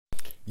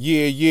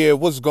Yeah,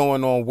 what's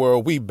going on,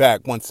 world? We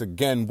back once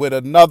again with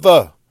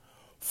another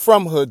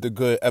From Hood to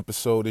Good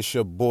episode. It's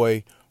your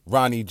boy,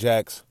 Ronnie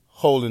Jacks,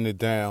 holding it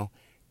down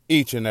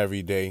each and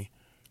every day.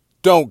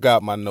 Don't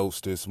got my notes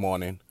this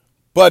morning,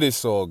 but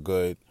it's all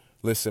good.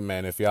 Listen,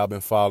 man, if y'all been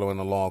following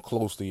along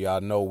closely,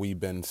 y'all know we've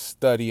been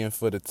studying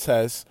for the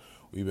test.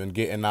 We've been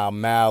getting our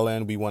mile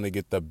in. We want to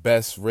get the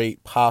best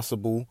rate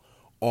possible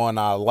on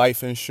our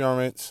life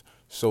insurance.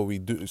 We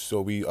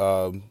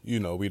don't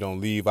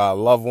leave our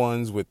loved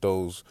ones with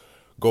those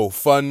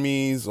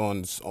GoFundMe's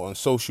on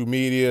social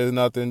media,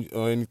 nothing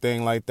or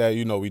anything like that.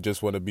 We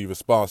just want to be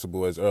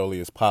responsible as early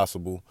as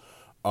possible.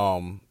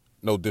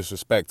 No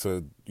disrespect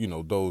to,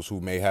 those who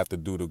may have to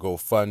do the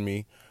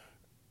GoFundMe,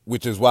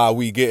 which is why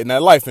we getting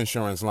that life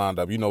insurance lined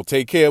up.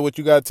 Take care of what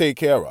you got to take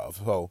care of.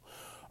 So,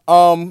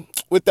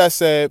 with that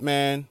said,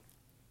 man,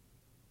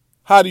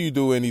 how do you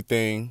do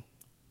anything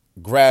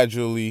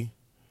gradually,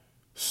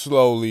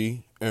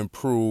 slowly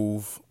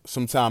improve?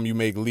 Sometimes you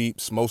make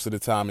leaps. Most of the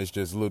time it's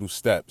just little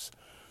steps.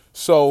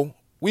 So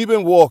we've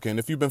been walking.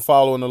 If you've been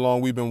following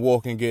along, we've been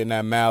walking, getting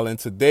that mile in.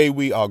 Today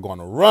we are going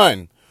to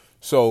run.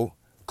 So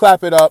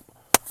clap it up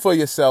for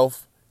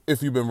yourself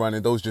if you've been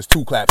running. Those just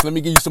 2 claps. Let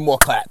me give you some more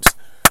claps.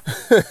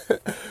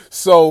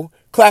 So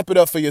clap it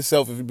up for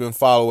yourself if you've been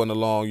following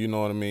along, you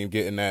know what I mean,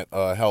 getting that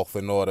health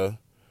in order,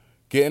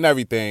 getting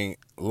everything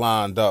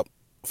lined up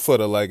for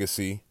the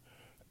legacy.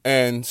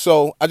 And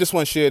so I just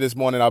want to share this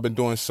morning, I've been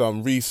doing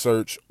some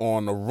research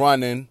on the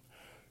running,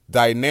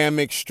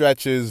 dynamic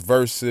stretches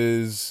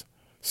versus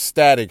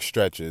static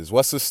stretches.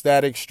 What's a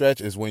static stretch?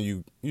 Is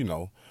when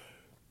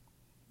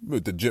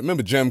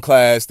remember gym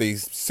class, they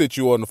sit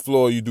you on the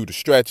floor, you do the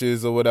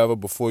stretches or whatever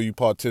before you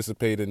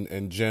participate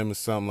in gym or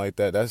something like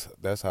that.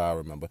 That's how I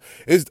remember.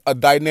 It's a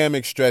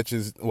dynamic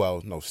stretches.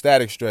 Well, no,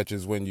 static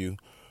stretches when you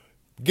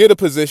get a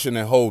position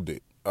and hold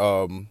it.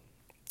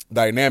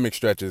 Dynamic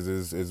stretches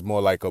is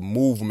more like a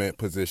movement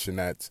position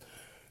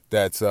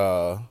that's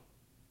how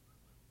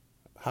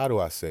do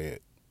I say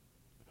it?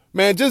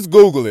 Man, just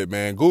Google it,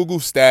 man. Google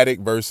static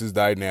versus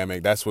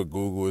dynamic. That's what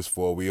Google is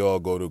for. We all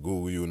go to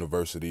Google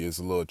University. It's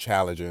a little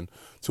challenging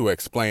to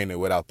explain it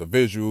without the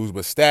visuals.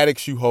 But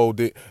statics, you hold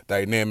it.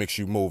 Dynamics,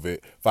 you move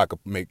it. If I could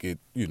make it,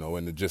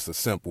 in just a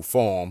simple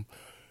form.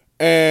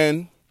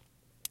 And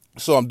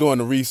so I'm doing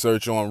the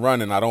research on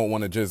running. I don't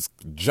want to just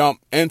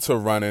jump into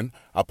running.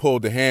 I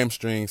pulled the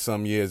hamstring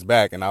some years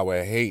back, and I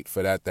would hate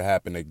for that to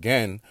happen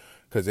again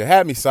because it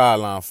had me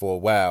sidelined for a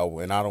while,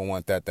 and I don't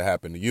want that to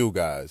happen to you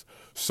guys.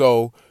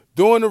 So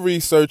doing the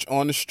research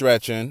on the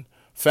stretching,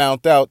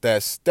 found out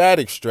that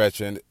static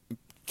stretching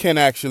can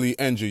actually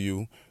injure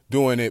you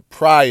doing it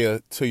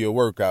prior to your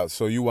workout.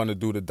 So you want to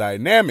do the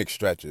dynamic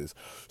stretches.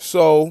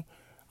 So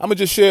I'm going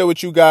to just share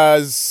with you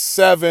guys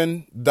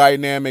 7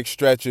 dynamic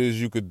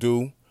stretches you could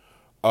do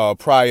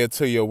prior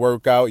to your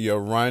workout, your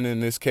run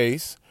in this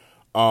case.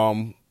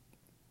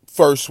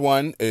 First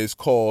one is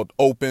called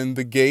Open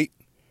the Gate.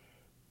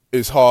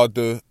 It's hard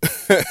to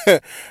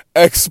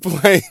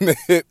explain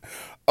it.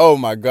 Oh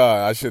my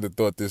God, I should have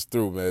thought this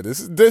through, man.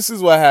 This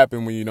is what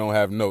happened when you don't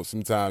have notes.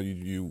 Sometimes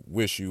you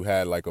wish you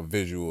had like a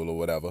visual or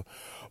whatever.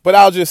 But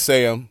I'll just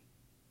say them,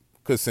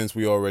 because since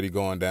we already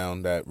going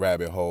down that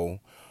rabbit hole.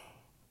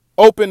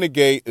 Open the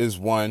gate is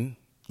 1.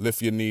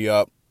 Lift your knee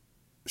up,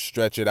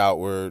 stretch it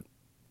outward,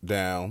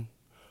 down.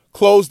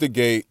 Close the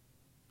gate,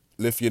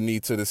 lift your knee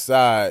to the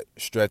side,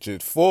 stretch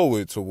it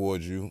forward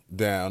towards you,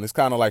 down. It's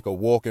kind of like a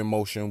walking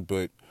motion,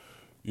 but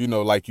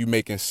like you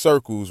making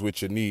circles with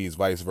your knees,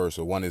 vice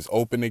versa. One is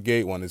open the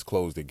gate, one is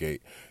close the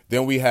gate.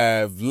 Then we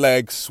have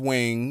leg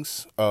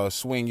swings.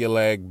 Swing your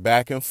leg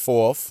back and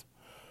forth.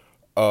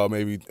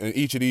 Maybe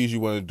each of these you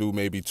want to do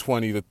maybe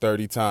 20 to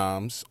 30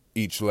 times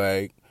each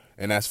leg,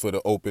 and that's for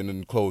the open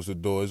and close the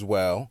door as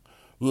well.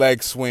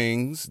 Leg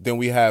swings. Then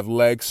we have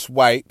leg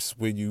swipes,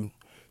 where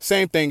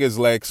same thing as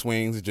leg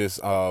swings, just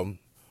side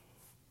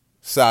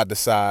to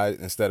side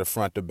instead of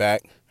front to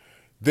back.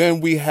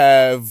 Then we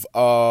have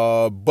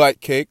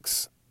butt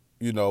kicks,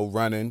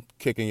 running,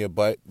 kicking your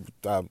butt.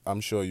 I'm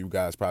sure you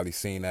guys probably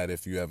seen that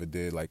if you ever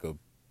did like a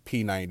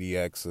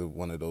P90X or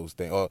one of those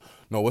things. Or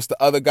no, what's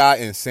the other guy?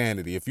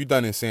 Insanity. If you've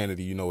done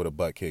Insanity, you know what a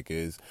butt kick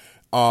is.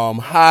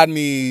 High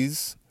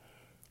knees,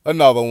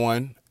 another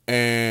one,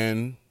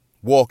 and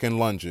walking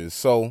lunges.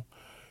 So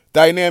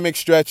dynamic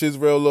stretches,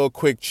 real little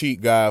quick cheat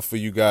guide for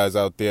you guys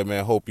out there,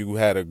 man. Hope you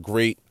had a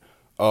great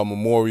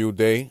Memorial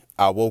Day.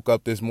 I woke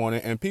up this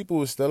morning and people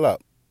were still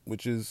up,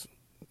 which is,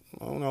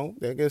 I don't know,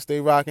 I guess they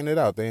rocking it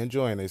out. They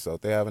enjoying themselves.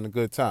 They having a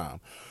good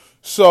time.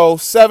 So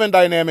 7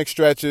 dynamic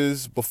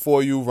stretches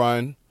before you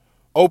run.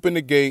 Open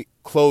the gate,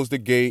 close the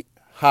gate,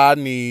 high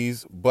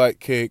knees, butt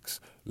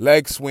kicks,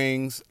 leg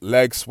swings,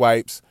 leg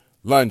swipes,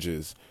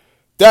 lunges.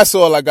 That's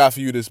all I got for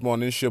you this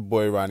morning. It's your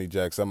boy Ronnie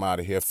Jacks. I'm out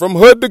of here. From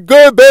Hood to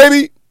Good,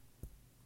 baby.